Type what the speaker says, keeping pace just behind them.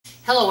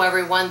Hello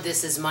everyone,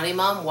 this is Money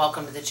Mom.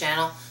 Welcome to the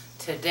channel.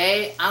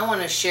 Today I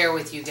want to share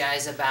with you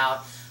guys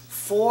about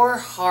 4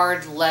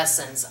 hard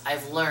lessons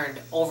I've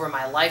learned over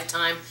my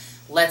lifetime.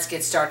 Let's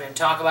get started and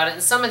talk about it.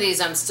 And some of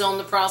these I'm still in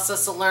the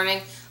process of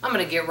learning. I'm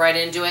going to get right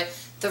into it.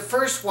 The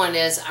first one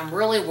is I'm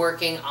really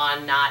working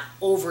on not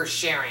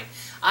oversharing.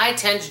 I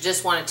tend to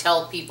just want to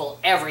tell people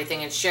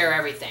everything and share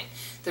everything.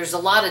 There's a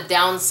lot of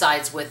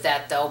downsides with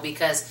that though,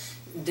 because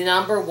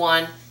number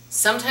one,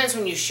 sometimes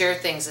when you share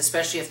things,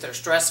 especially if they're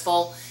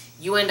stressful,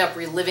 you end up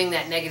reliving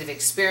that negative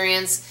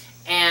experience,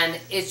 and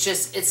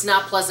it's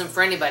not pleasant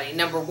for anybody.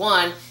 Number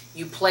one,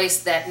 you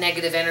place that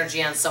negative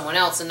energy on someone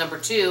else, and number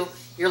two,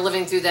 you're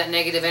living through that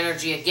negative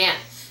energy again.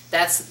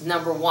 That's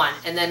number one.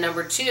 And then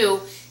number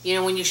two,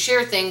 when you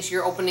share things,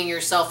 you're opening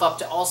yourself up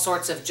to all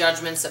sorts of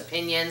judgments,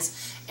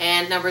 opinions.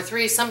 And number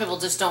three, some people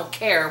just don't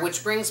care,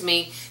 which brings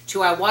me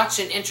to, I watched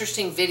an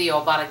interesting video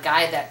about a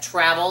guy that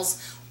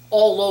travels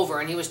all over,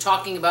 and he was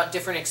talking about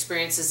different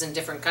experiences in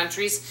different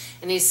countries,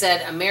 and he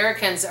said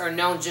Americans are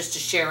known just to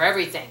share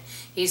everything.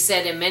 He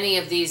said in many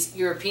of these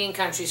European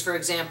countries, for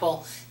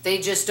example, they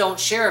just don't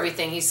share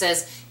everything. He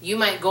says you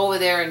might go over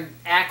there and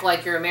act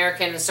like you're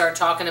American and start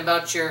talking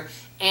about your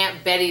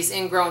Aunt Betty's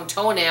ingrown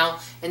toenail,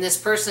 and this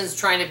person's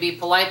trying to be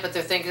polite, but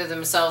they're thinking to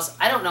themselves,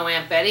 I don't know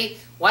Aunt Betty,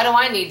 why do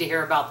I need to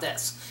hear about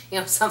this?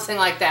 Something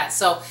like that.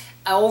 So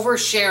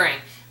oversharing.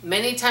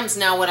 Many times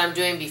now what I'm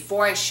doing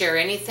before I share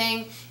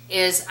anything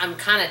is I'm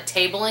kind of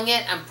tabling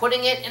it. I'm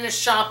putting it in a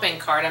shopping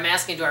cart. I'm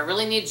asking, do I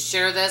really need to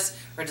share this?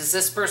 Or does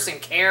this person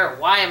care? Or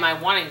why am I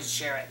wanting to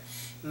share it?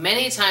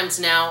 Many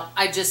times now,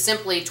 I just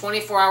simply,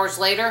 24 hours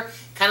later,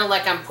 kind of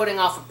like I'm putting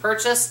off a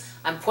purchase,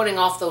 I'm putting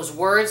off those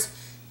words.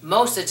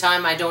 Most of the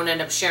time, I don't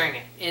end up sharing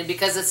it. And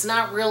because it's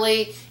not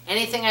really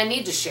anything I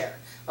need to share.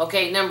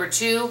 Okay, number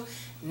two,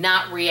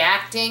 not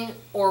reacting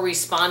or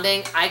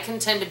responding. I can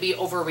tend to be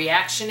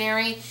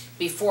overreactionary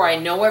before I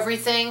know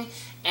everything,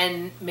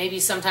 and maybe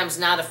sometimes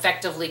not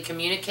effectively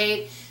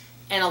communicate.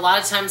 And a lot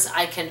of times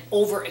I can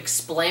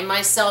over-explain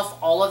myself,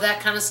 all of that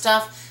kind of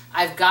stuff.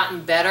 I've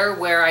gotten better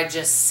where I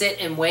just sit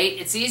and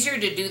wait. It's easier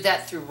to do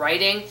that through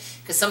writing,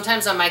 because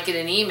sometimes I might get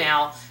an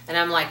email and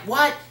I'm like,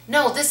 what?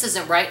 No, this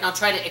isn't right, and I'll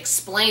try to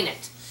explain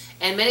it.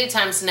 And many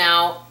times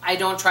now, I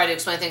don't try to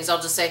explain things.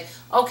 I'll just say,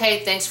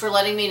 okay, thanks for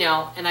letting me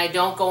know. And I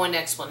don't go into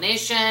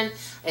explanation.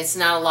 It's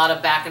not a lot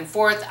of back and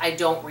forth. I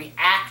don't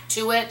react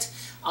to it.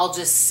 I'll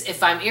just,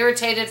 if I'm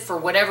irritated for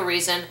whatever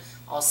reason,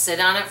 I'll sit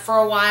on it for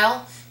a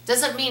while.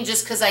 Doesn't mean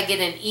just because I get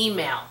an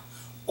email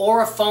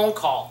or a phone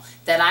call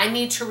that I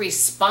need to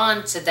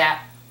respond to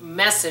that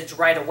message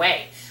right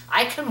away.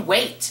 I can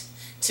wait.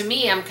 To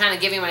me, I'm kind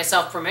of giving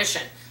myself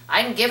permission.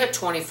 I can give it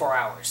 24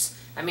 hours.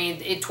 I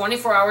mean,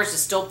 24 hours is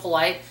still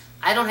polite.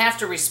 I don't have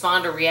to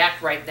respond or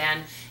react right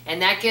then,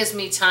 and that gives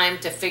me time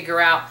to figure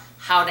out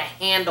how to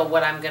handle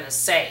what I'm going to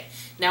say.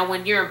 Now,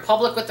 when you're in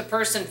public with the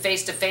person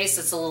face-to-face,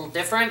 it's a little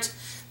different.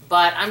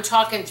 But I'm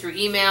talking through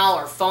email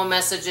or phone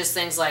messages,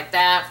 things like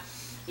that,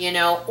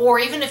 or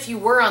even if you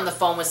were on the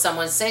phone with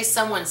someone, say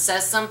someone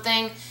says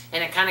something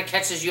and it kind of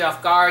catches you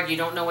off guard, you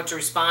don't know what to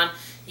respond,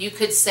 you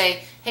could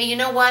say, hey, you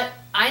know what,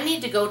 I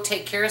need to go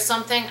take care of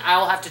something,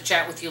 I'll have to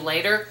chat with you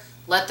later.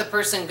 Let the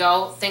person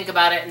go, think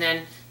about it, and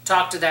then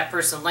talk to that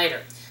person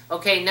later.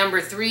 Okay,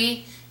 number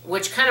three,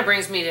 which kind of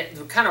brings me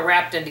to, kind of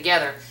wrapped in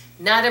together,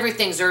 not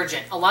everything's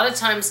urgent. A lot of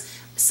times,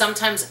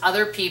 sometimes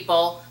other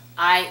people,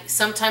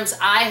 sometimes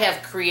I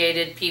have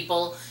created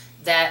people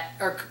that,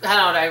 or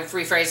how do I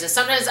rephrase this?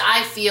 Sometimes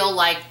I feel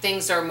like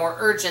things are more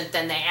urgent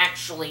than they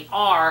actually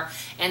are,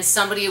 and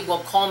somebody will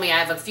call me. I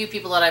have a few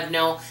people that I've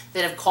known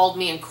that have called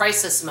me in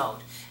crisis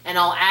mode, and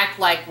I'll act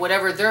like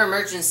whatever their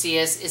emergency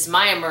is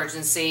my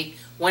emergency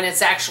when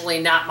it's actually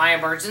not my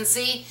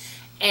emergency.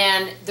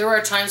 And there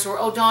are times where,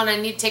 oh, Dawn, I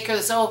need to take care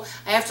of this. Oh,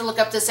 I have to look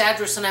up this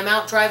address and I'm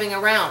out driving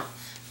around.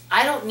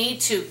 I don't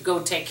need to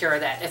go take care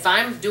of that. If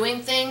I'm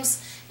doing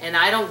things and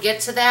I don't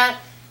get to that,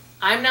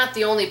 I'm not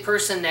the only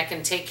person that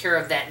can take care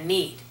of that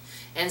need.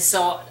 And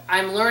so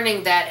I'm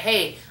learning that,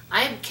 hey,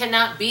 I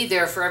cannot be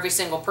there for every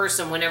single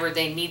person whenever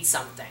they need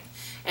something.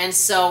 And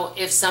so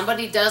if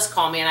somebody does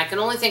call me, and I can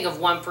only think of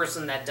one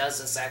person that does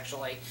this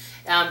actually,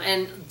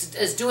 and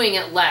is doing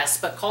it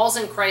less, but calls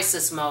in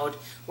crisis mode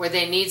where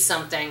they need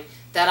something,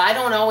 that I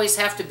don't always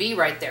have to be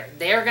right there.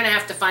 They're going to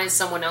have to find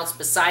someone else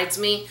besides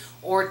me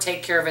or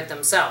take care of it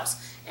themselves.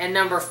 And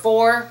number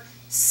four,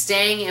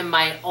 staying in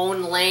my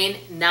own lane,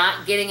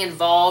 not getting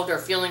involved or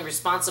feeling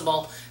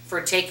responsible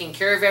for taking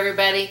care of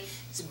everybody.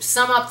 To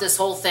sum up this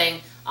whole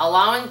thing,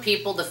 allowing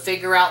people to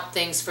figure out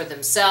things for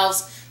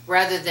themselves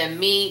rather than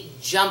me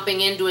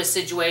jumping into a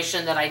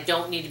situation that I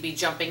don't need to be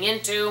jumping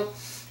into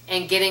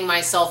and getting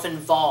myself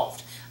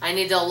involved. I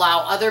need to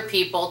allow other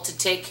people to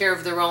take care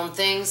of their own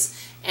things,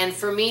 and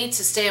for me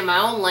to stay in my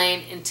own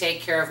lane and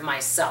take care of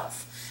myself.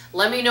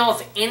 Let me know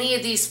if any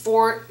of these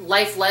 4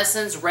 life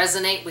lessons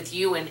resonate with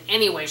you in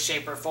any way,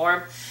 shape, or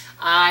form.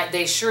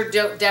 They sure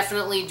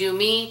definitely do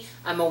me.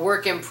 I'm a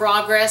work in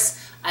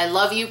progress. I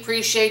love you,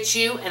 appreciate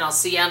you, and I'll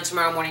see you on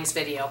tomorrow morning's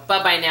video.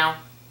 Bye-bye now.